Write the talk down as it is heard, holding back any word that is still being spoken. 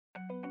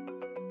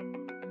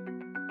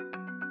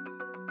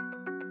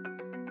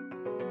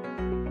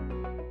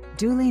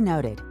Duly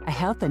Noted, a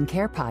health and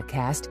care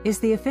podcast, is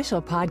the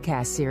official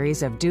podcast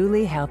series of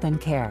Duly Health and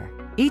Care.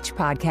 Each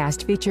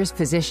podcast features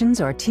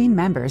physicians or team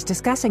members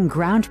discussing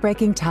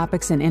groundbreaking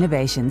topics and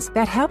innovations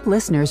that help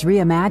listeners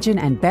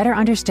reimagine and better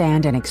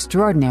understand an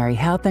extraordinary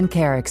health and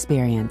care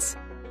experience.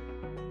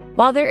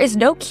 While there is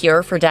no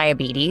cure for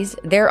diabetes,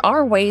 there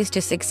are ways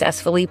to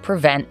successfully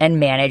prevent and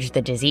manage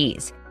the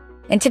disease.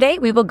 And today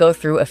we will go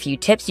through a few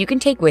tips you can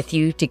take with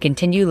you to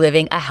continue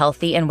living a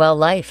healthy and well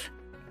life.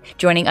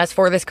 Joining us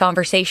for this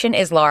conversation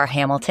is Laura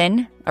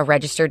Hamilton, a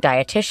registered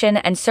dietitian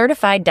and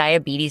certified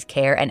diabetes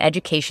care and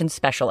education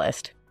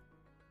specialist.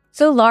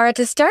 So Laura,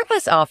 to start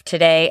us off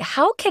today,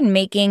 how can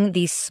making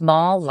these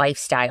small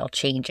lifestyle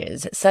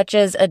changes, such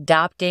as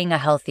adopting a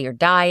healthier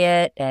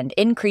diet and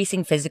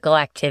increasing physical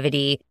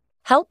activity,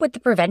 help with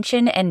the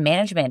prevention and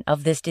management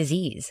of this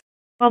disease?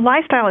 Well,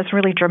 lifestyle is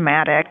really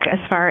dramatic as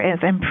far as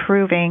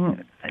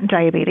improving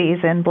diabetes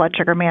and blood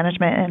sugar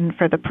management, and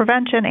for the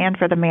prevention and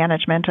for the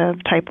management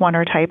of type 1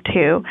 or type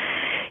 2.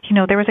 You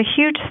know, there was a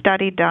huge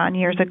study done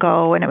years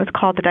ago, and it was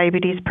called the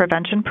Diabetes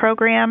Prevention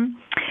Program.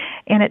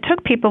 And it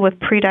took people with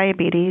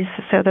prediabetes,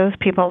 so those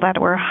people that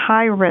were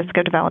high risk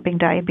of developing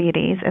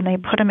diabetes, and they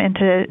put them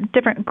into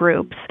different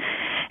groups.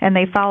 And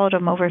they followed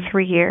them over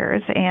 3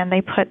 years, and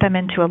they put them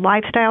into a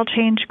lifestyle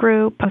change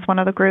group as one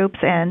of the groups,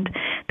 and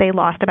they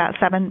lost about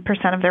 7%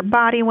 of their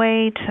body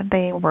weight.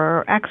 They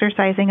were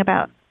exercising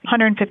about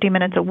 150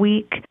 minutes a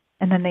week,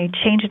 and then they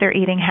changed their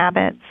eating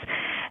habits.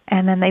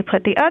 And then they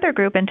put the other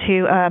group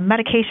into a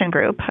medication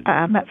group,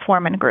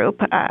 metformin group,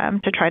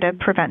 to try to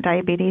prevent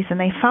diabetes. And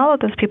they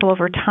followed those people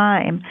over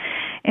time.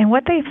 And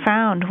what they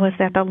found was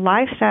that the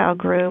lifestyle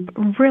group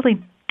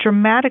really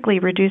dramatically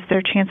reduced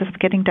their chances of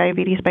getting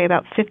diabetes by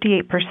about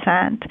 58%,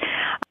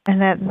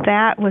 and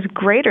that was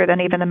greater than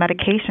even the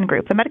medication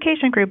group. The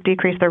medication group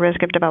decreased their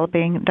risk of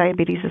developing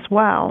diabetes as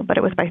well, but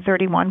it was by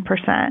 31%.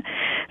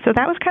 So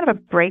that was kind of a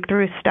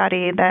breakthrough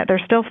study that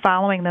they're still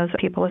following those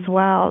people as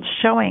well,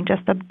 showing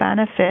just the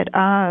benefit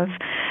of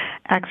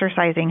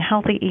exercising,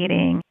 healthy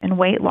eating, and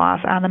weight loss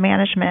on the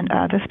management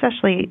of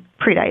especially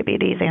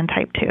prediabetes and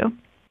type 2.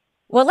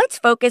 Well, let's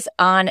focus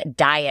on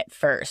diet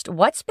first.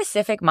 What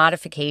specific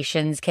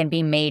modifications can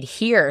be made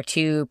here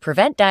to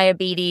prevent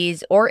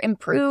diabetes or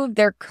improve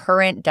their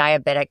current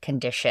diabetic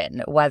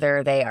condition,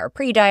 whether they are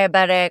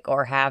pre-diabetic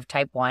or have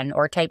type 1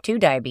 or type 2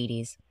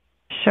 diabetes?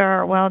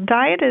 Sure. Well,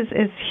 diet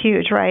is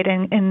huge, right,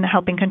 in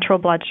helping control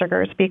blood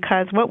sugars,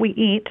 because what we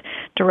eat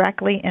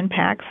directly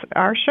impacts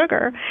our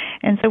sugar.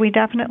 And so we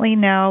definitely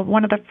know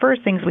one of the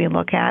first things we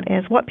look at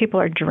is what people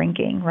are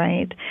drinking,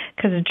 right?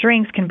 Because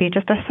drinks can be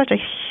just such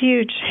a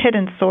huge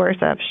hidden source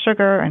of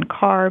sugar and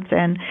carbs,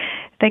 and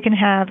they can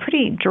have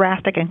pretty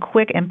drastic and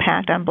quick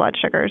impact on blood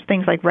sugars,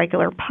 things like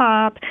regular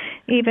pop,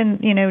 even,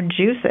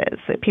 juices.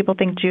 People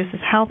think juice is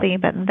healthy,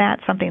 but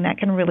that's something that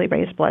can really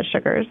raise blood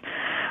sugars,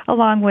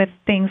 along with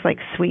things like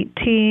sweet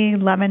tea,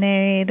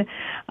 lemonade.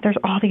 There's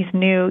all these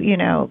new,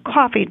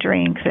 coffee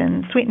drinks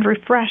and sweetened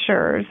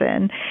refreshers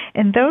and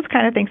those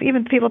kind of things.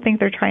 Even people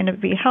think they're trying to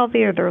be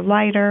healthy or they're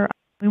lighter.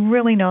 We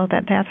really know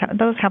that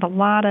those have a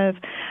lot of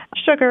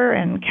sugar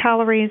and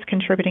calories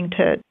contributing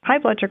to high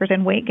blood sugars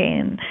and weight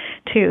gain,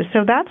 too.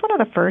 So that's one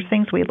of the first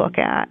things we look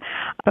at.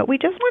 But we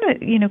just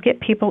want to, get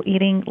people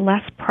eating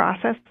less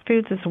processed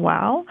foods as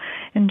well.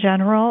 In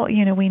general,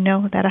 we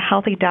know that a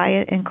healthy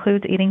diet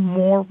includes eating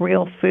more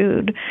real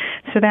food.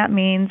 So that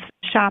means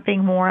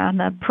shopping more on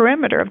the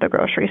perimeter of the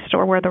grocery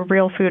store where the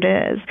real food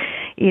is,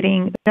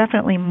 eating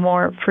definitely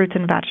more fruits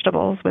and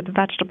vegetables, with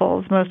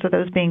vegetables, most of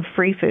those being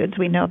free foods.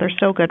 We know they're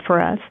so good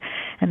for us,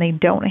 and they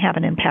don't have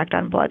an impact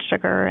on blood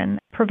sugar and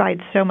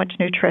provide so much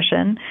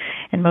nutrition,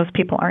 and most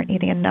people aren't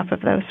eating enough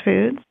of those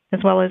foods,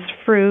 as well as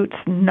fruits,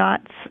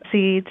 nuts,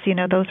 seeds.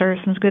 Those are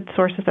some good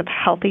sources of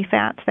healthy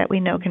fats that we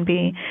know can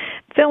be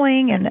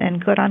filling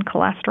and good on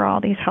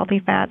cholesterol, these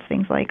healthy fats,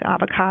 things like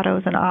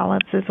avocados and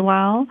olives as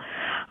well.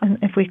 And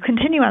if we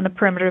continue on the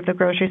perimeter of the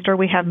grocery store,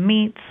 we have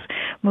meats.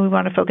 We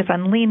want to focus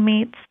on lean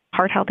meats,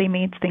 heart-healthy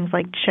meats, things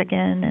like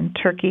chicken and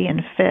turkey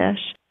and fish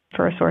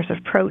for a source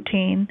of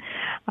protein.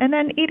 And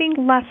then eating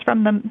less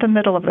from the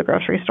middle of the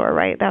grocery store,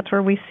 right? That's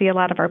where we see a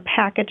lot of our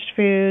packaged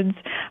foods,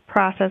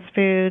 processed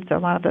foods. A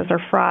lot of those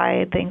are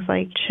fried, things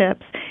like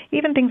chips,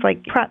 even things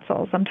like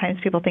pretzels. Sometimes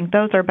people think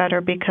those are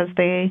better because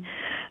they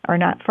are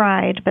not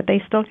fried, but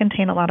they still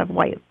contain a lot of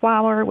white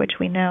flour, which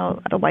we know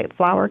the white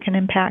flour can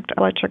impact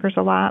blood sugars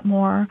a lot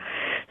more.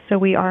 So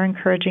we are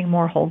encouraging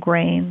more whole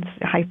grains,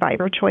 high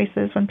fiber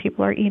choices when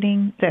people are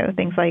eating. So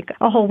things like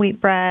a whole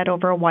wheat bread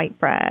over a white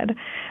bread,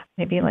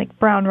 maybe like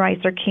brown rice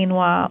or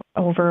quinoa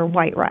over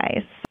white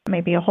rice,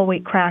 maybe a whole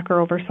wheat cracker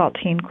over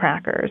saltine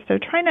crackers. So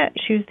trying to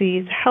choose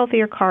these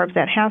healthier carbs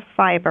that have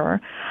fiber,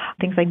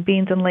 things like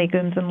beans and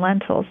legumes and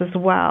lentils as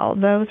well.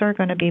 Those are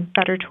going to be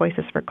better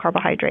choices for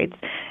carbohydrates.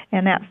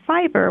 And that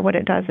fiber, what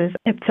it does is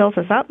it fills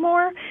us up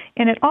more,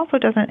 and it also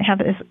doesn't have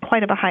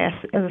quite of a high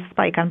as a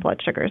spike on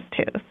blood sugars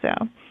too. So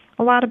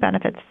a lot of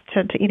benefits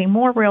to eating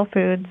more real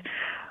foods,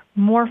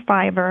 more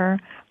fiber,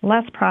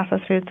 less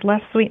processed foods,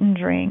 less sweetened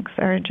drinks,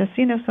 or just,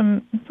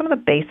 some of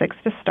the basics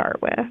to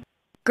start with.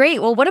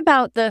 Great. Well, what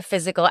about the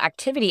physical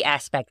activity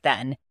aspect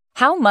then?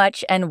 How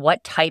much and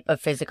what type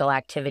of physical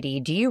activity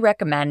do you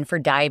recommend for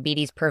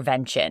diabetes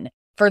prevention?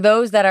 For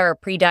those that are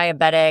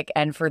pre-diabetic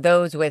and for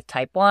those with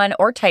type 1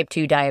 or type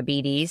 2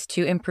 diabetes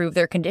to improve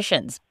their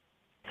conditions?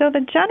 So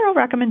the general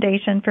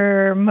recommendation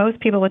for most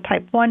people with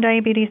type 1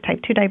 diabetes, type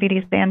 2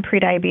 diabetes, and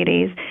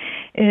prediabetes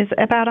is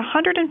about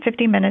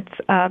 150 minutes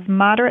of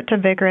moderate to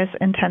vigorous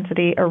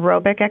intensity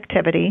aerobic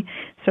activity.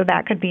 So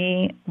that could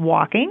be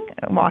walking.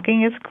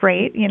 Walking is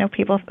great.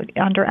 People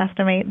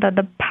underestimate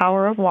the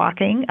power of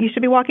walking. You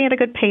should be walking at a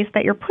good pace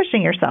that you're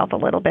pushing yourself a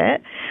little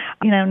bit,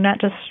 not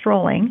just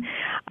strolling.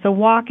 So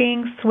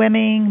walking,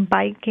 swimming,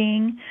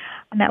 biking.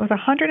 And that was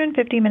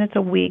 150 minutes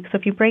a week. So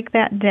if you break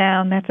that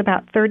down, that's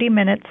about 30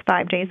 minutes,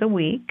 5 days a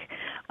week.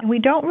 And we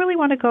don't really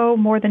want to go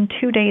more than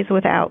 2 days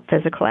without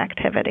physical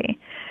activity.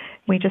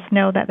 We just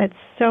know that it's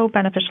so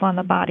beneficial on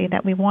the body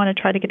that we want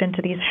to try to get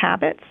into these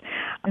habits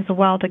as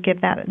well to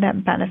give that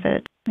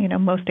benefit,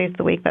 most days of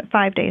the week. But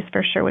 5 days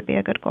for sure would be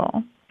a good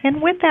goal.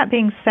 And with that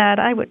being said,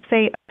 I would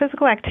say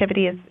physical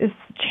activity is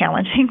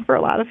challenging for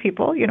a lot of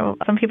people.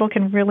 Some people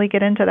can really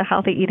get into the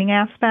healthy eating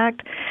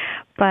aspect,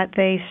 but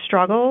they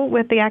struggle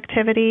with the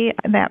activity.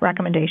 That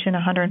recommendation,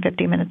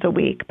 150 minutes a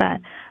week.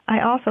 But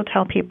I also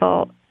tell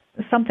people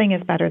something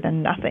is better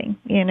than nothing,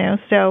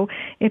 So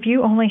if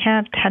you only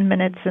have 10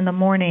 minutes in the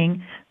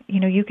morning,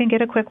 you can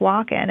get a quick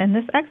walk in. And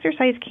this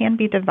exercise can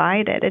be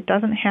divided. It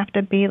doesn't have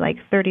to be like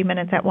 30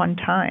 minutes at one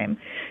time.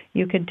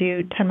 You could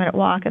do 10-minute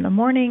walk in the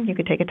morning. You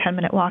could take a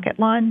 10-minute walk at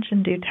lunch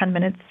and do 10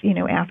 minutes,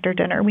 after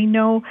dinner. We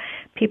know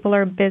people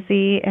are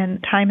busy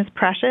and time is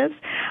precious,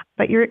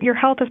 but your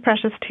health is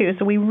precious too.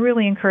 So we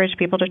really encourage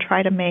people to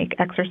try to make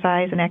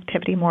exercise and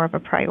activity more of a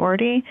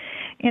priority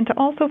and to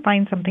also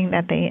find something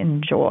that they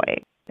enjoy.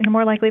 You're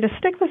more likely to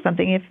stick with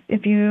something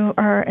if you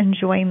are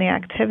enjoying the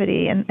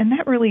activity. And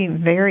that really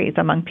varies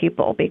among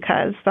people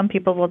because some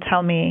people will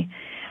tell me,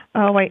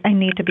 oh, I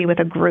need to be with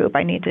a group.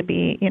 I need to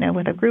be,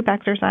 with a group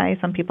exercise.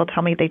 Some people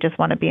tell me they just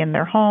want to be in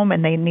their home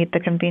and they need the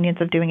convenience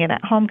of doing it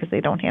at home because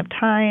they don't have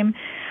time.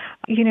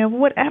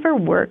 Whatever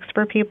works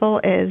for people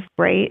is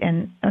great.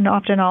 And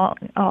often I'll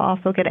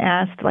also get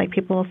asked, like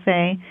people will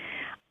say,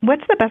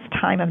 what's the best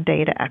time of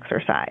day to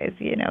exercise?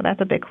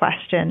 That's a big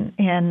question.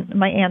 And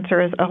my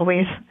answer is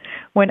always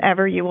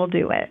whenever you will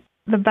do it.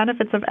 The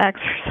benefits of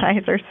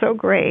exercise are so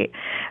great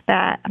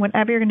that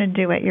whenever you're going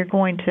to do it, you're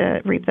going to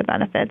reap the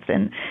benefits.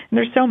 And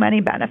there's so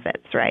many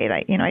benefits, right?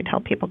 I tell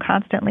people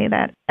constantly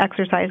that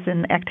exercise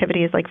and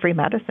activity is like free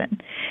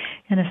medicine.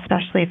 And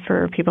especially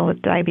for people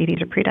with diabetes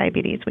or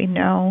prediabetes, we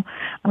know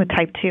with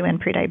type 2 and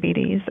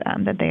prediabetes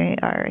that they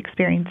are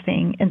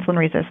experiencing insulin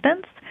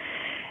resistance.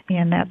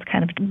 And that's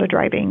kind of the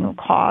driving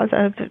cause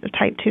of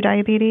type 2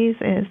 diabetes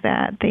is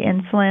that the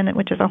insulin,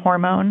 which is a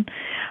hormone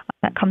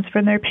that comes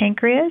from their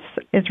pancreas,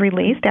 is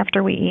released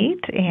after we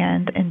eat.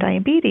 And in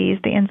diabetes,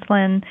 the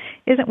insulin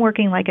isn't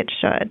working like it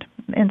should.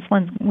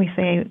 Insulin, we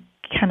say,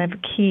 kind of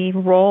key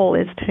role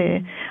is to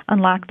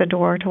unlock the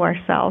door to our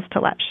cells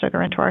to let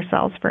sugar into our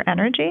cells for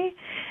energy.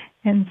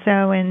 And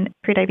so in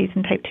prediabetes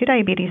and type 2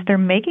 diabetes, they're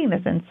making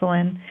this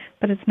insulin,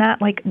 but it's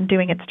not like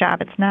doing its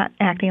job. It's not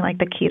acting like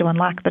the key to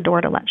unlock the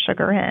door to let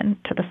sugar in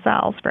to the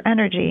cells for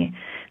energy.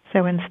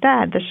 So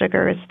instead, the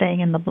sugar is staying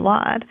in the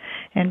blood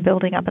and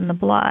building up in the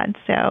blood.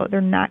 So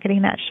they're not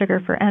getting that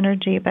sugar for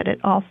energy, but it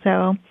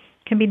also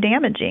can be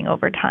damaging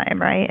over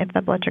time, right? If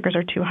the blood sugars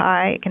are too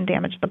high, it can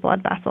damage the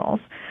blood vessels.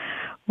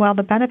 Well,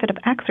 the benefit of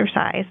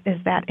exercise is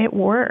that it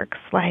works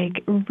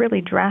like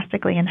really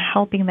drastically in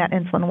helping that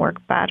insulin work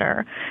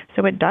better.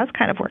 So it does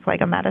kind of work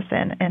like a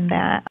medicine in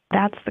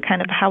that's the kind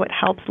of how it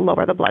helps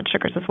lower the blood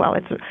sugars as well.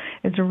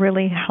 It's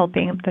really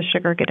helping the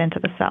sugar get into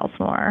the cells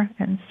more.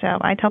 And so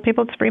I tell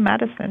people it's free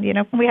medicine.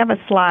 We have a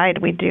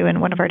slide we do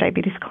in one of our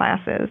diabetes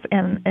classes,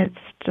 and it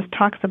just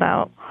talks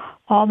about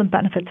all the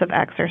benefits of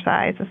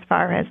exercise as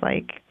far as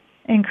like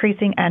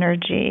increasing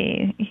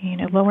energy,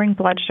 lowering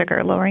blood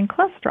sugar, lowering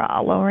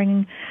cholesterol,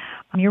 lowering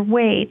your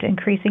weight,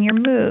 increasing your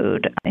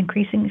mood,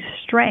 increasing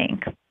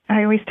strength.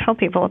 I always tell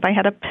people if I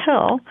had a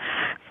pill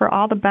for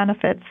all the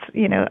benefits,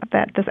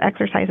 that this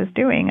exercise is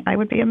doing, I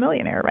would be a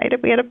millionaire, right?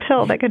 If we had a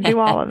pill that could do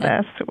all of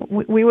this,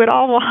 we would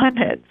all want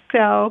it.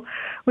 So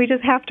we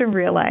just have to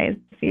realize,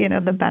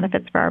 the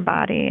benefits for our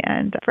body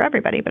and for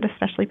everybody, but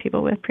especially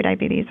people with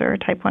prediabetes or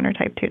type 1 or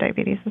type 2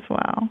 diabetes as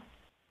well.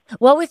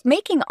 Well, with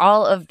making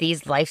all of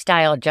these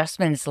lifestyle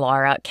adjustments,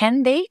 Laura,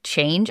 can they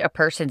change a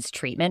person's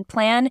treatment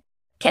plan?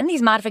 Can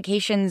these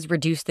modifications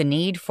reduce the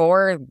need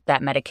for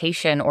that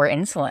medication or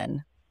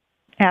insulin?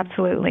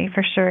 Absolutely,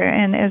 for sure.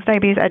 And as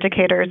diabetes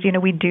educators,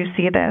 we do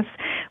see this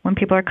when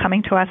people are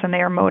coming to us and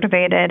they are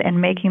motivated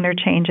and making their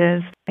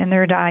changes. in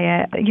their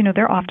diet,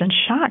 they're often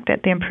shocked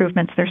at the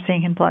improvements they're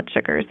seeing in blood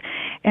sugars.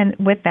 And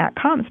with that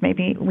comes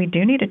maybe we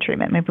do need a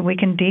treatment. Maybe we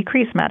can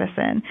decrease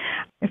medicine.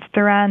 If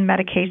they're on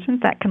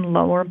medications that can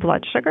lower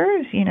blood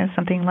sugars,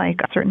 something like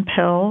certain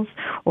pills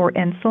or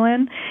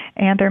insulin,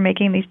 and they're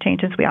making these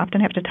changes, we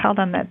often have to tell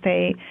them that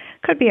they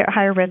could be at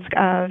higher risk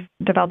of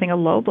developing a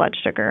low blood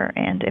sugar.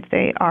 And if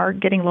they are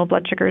getting low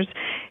blood sugars,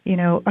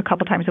 a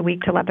couple times a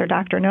week, to let their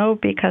doctor know,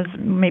 because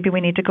maybe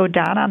we need to go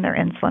down on their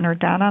insulin or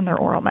down on their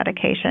oral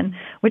medication,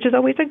 which is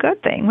always a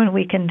good thing when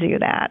we can do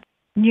that.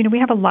 We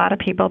have a lot of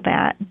people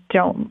that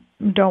don't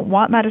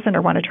want medicine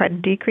or want to try to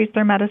decrease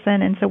their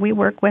medicine, and so we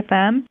work with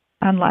them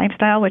on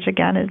lifestyle, which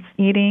again is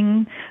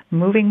eating,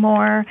 moving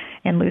more,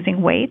 and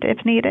losing weight if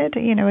needed.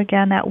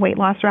 Again, that weight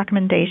loss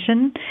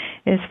recommendation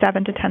is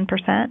 7 to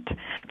 10%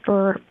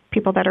 for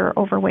people that are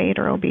overweight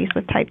or obese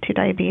with type 2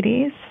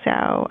 diabetes.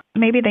 So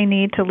maybe they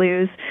need to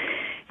lose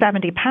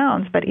 70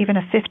 pounds, but even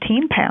a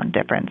 15-pound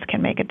difference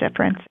can make a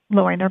difference,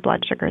 lowering their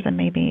blood sugars and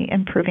maybe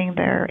improving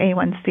their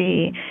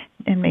A1C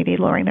and maybe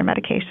lowering their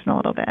medication a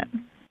little bit.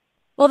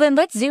 Well, then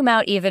let's zoom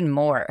out even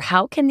more.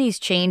 How can these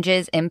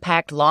changes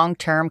impact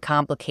long-term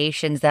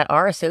complications that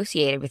are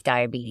associated with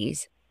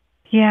diabetes?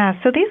 Yeah,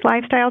 so these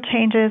lifestyle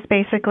changes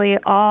basically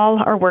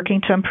all are working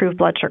to improve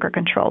blood sugar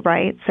control,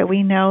 right? So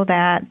we know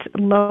that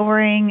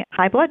lowering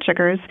high blood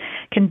sugars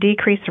can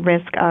decrease the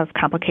risk of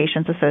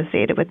complications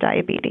associated with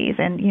diabetes.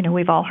 And,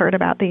 we've all heard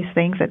about these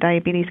things, that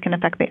diabetes can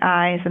affect the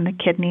eyes and the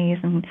kidneys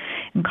and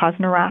cause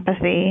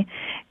neuropathy.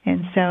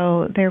 And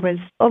so there was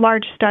a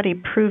large study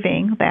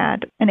proving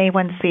that an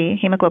A1C,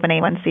 hemoglobin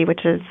A1C,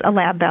 which is a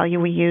lab value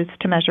we use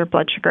to measure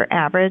blood sugar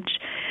average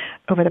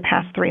over the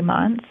past 3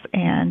 months.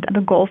 And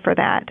the goal for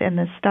that in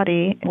this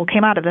study,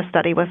 came out of this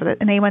study, was that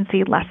an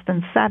A1C less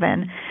than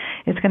 7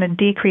 is going to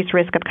decrease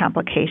risk of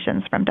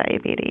complications from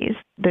diabetes.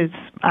 There's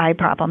eye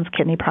problems,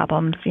 kidney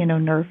problems,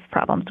 nerve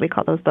problems. We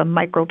call those the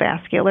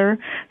microvascular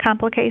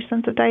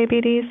complications of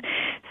diabetes.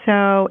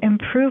 So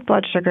improved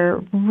blood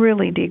sugar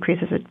really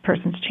decreases a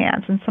person's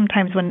chance. And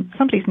sometimes when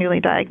somebody's newly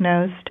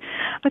diagnosed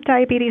with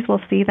diabetes,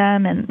 we'll see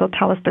them and they'll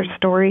tell us their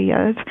story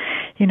of,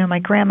 my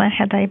grandma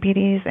had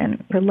diabetes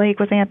and her leg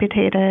was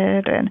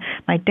amputated and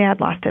my dad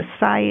lost his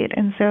sight.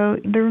 And so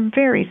they're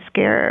very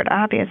scared,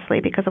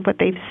 obviously, because of what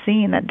they've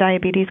seen that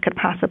diabetes could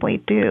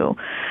possibly do.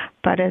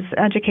 But as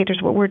educators,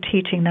 what we're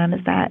teaching them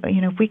is that,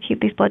 if we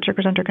keep these blood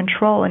sugars under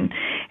control and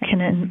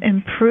can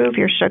improve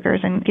your sugars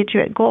and get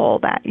you at goal,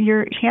 that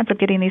your chance of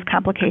getting these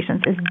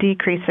complications is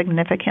decreased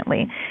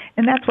significantly.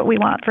 And that's what we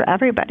want for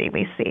everybody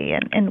we see.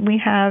 And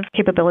we have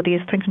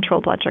capabilities to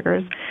control blood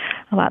sugars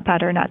a lot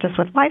better, not just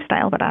with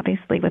lifestyle, but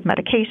obviously with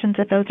medications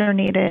if those are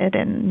needed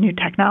and new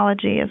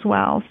technology as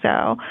well.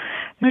 So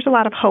there's a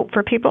lot of hope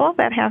for people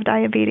that have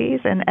diabetes,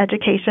 and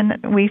education,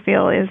 we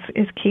feel,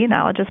 is key.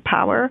 Knowledge is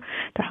power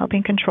to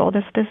helping control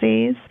this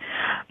disease.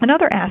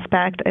 Another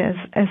aspect is,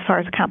 as far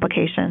as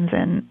complications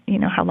and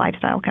how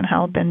lifestyle can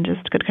help and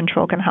just good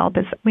control can help,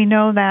 is we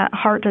know that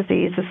heart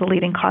disease is the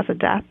leading cause of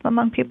death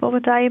among people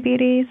with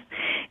diabetes,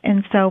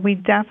 and so we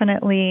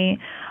definitely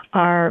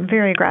are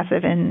very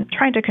aggressive in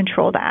trying to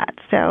control that.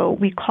 So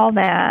we call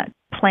that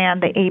plan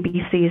the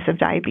ABCs of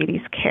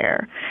diabetes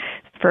care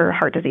for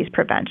heart disease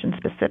prevention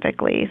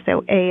specifically.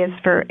 So A is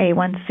for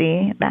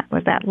A1C. That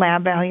was that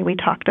lab value we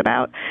talked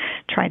about,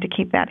 trying to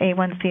keep that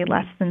A1C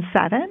less than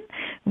 7.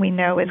 We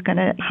know is going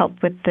to help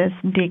with this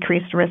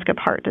decreased risk of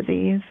heart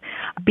disease.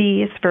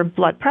 B is for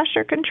blood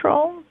pressure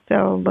control.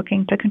 So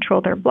looking to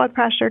control their blood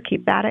pressure,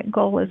 keep that at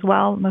goal as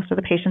well. Most of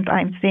the patients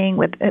I'm seeing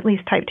with at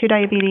least type 2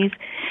 diabetes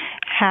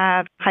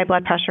have high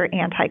blood pressure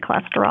and high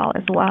cholesterol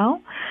as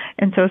well.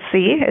 And so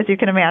C, as you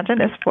can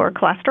imagine, is for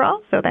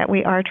cholesterol, so that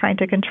we are trying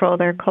to control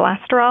their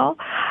cholesterol.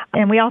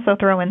 And we also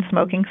throw in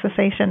smoking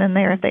cessation in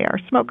there if they are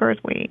smokers.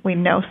 We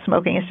know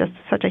smoking is just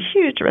such a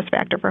huge risk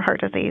factor for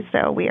heart disease,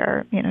 so we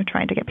are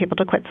trying to get people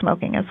to quit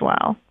smoking as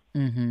well.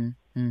 Mm-hmm.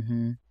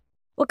 Mm-hmm.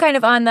 Well, kind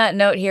of on that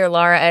note here,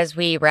 Laura, as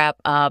we wrap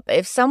up,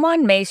 if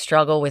someone may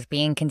struggle with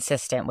being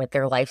consistent with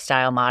their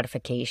lifestyle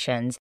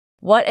modifications,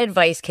 what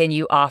advice can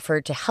you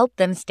offer to help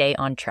them stay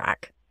on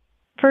track?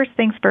 First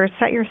things first,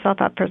 set yourself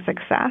up for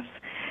success.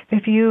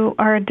 If you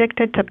are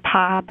addicted to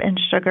pop and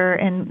sugar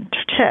and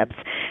chips,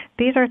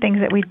 these are things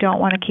that we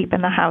don't want to keep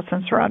in the house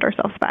and surround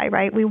ourselves by,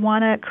 right? We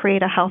want to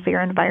create a healthier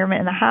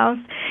environment in the house.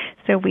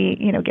 So we,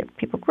 get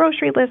people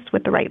grocery lists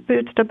with the right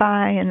foods to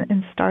buy,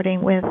 and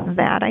starting with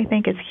that, I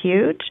think, is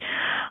huge.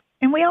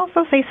 And we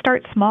also say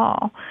start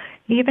small.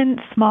 Even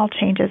small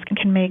changes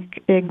can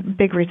make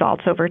big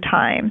results over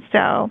time.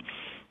 So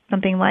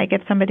something like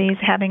if somebody's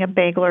having a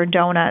bagel or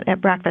donut at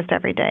breakfast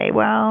every day,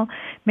 well,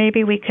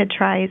 maybe we could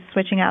try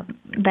switching up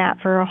that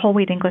for a whole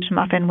wheat English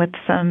muffin with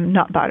some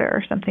nut butter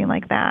or something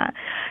like that.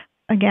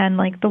 Again,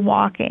 like the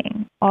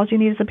walking. All you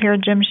need is a pair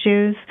of gym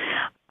shoes.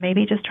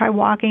 Maybe just try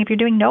walking. If you're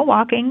doing no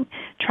walking,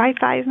 try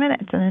 5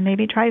 minutes, and then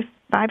maybe try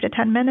 5 to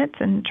 10 minutes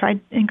and try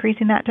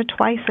increasing that to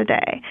twice a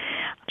day.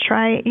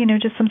 Try,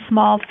 just some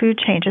small food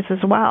changes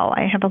as well.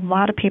 I have a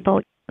lot of people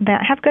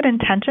that have good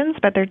intentions,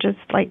 but they're just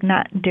like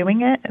not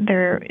doing it.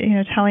 They're,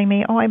 telling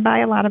me, oh, I buy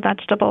a lot of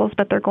vegetables,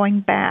 but they're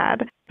going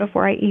bad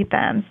before I eat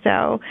them.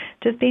 So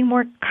just being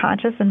more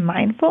conscious and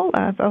mindful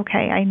of,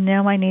 okay, I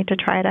know I need to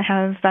try to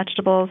have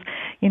vegetables,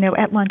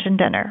 at lunch and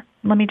dinner.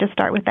 Let me just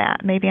start with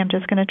that. Maybe I'm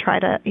just going to try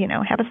to,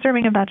 have a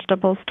serving of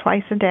vegetables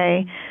twice a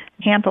day,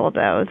 a handful of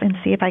those, and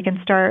see if I can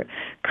start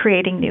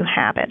creating new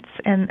habits.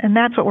 And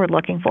that's what we're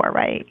looking for,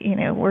 right?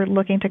 We're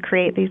looking to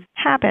create these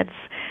habits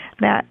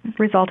that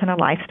result in a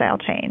lifestyle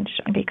change,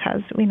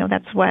 because we know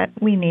that's what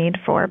we need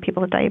for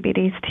people with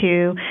diabetes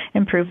to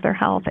improve their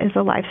health, is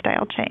a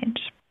lifestyle change.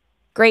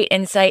 Great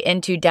insight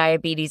into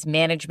diabetes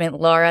management,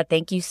 Laura.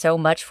 Thank you so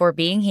much for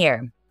being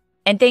here.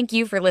 And thank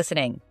you for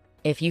listening.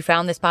 If you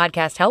found this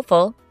podcast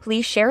helpful,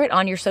 please share it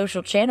on your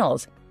social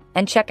channels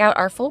and check out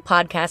our full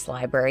podcast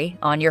library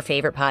on your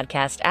favorite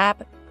podcast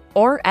app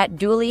or at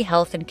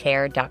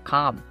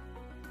dooleyhealthandcare.com.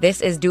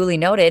 This is Duly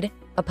Noted,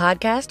 a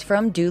podcast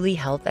from Duly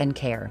Health and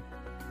Care.